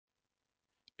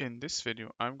In this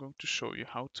video, I'm going to show you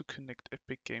how to connect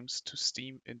Epic Games to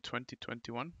Steam in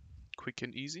 2021, quick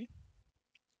and easy.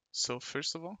 So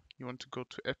first of all, you want to go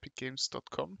to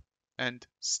epicgames.com and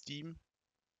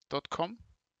steam.com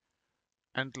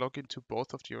and log into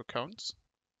both of your accounts.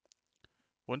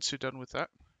 Once you're done with that,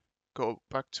 go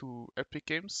back to Epic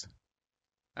Games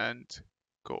and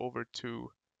go over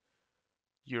to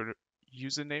your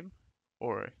username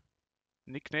or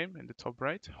nickname in the top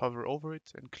right, hover over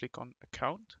it and click on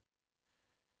account.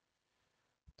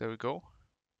 There we go.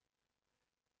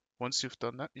 Once you've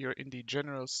done that, you're in the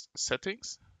general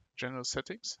settings,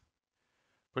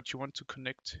 but you want to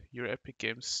connect your Epic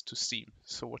Games to Steam.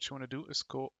 So what you want to do is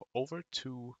go over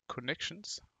to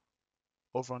connections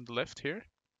over on the left here,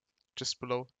 just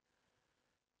below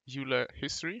EULA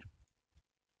history.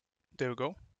 There we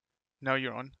go. Now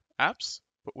you're on apps,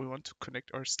 but we want to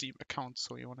connect our Steam account.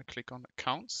 So you want to click on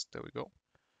accounts. There we go.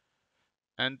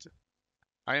 And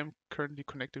I am currently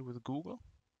connected with Google,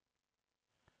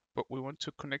 but we want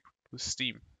to connect with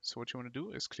Steam. So what you want to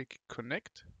do is click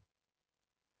connect.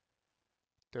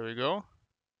 There we go.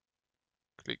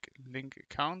 Click link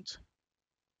account.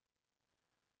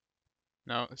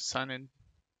 Now sign in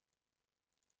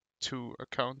to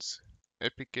accounts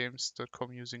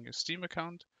epicgames.com using your Steam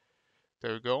account.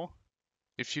 There we go.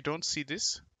 If you don't see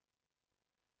this,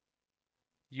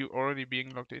 you already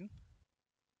being logged in.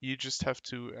 You just have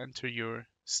to enter your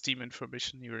Steam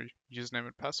information, your username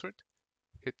and password,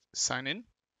 hit sign in.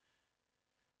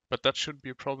 But that shouldn't be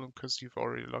a problem because you've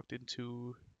already logged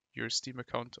into your Steam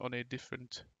account on a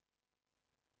different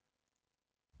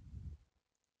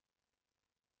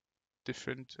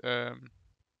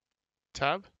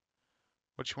tab.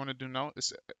 What you want to do now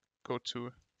is go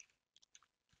to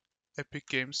Epic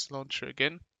Games Launcher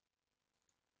again.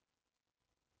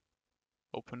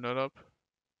 Open that up.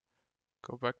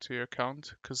 Go back to your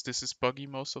account because this is buggy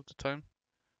most of the time.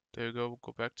 There you go.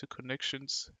 Go back to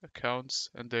connections, accounts,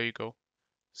 and there you go.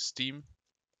 Steam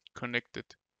connected.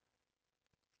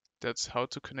 That's how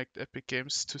to connect Epic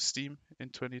Games to Steam in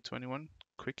 2021.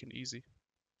 Quick and easy.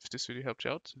 If this video helped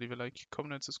you out, leave a like,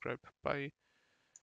 comment, and subscribe. Bye.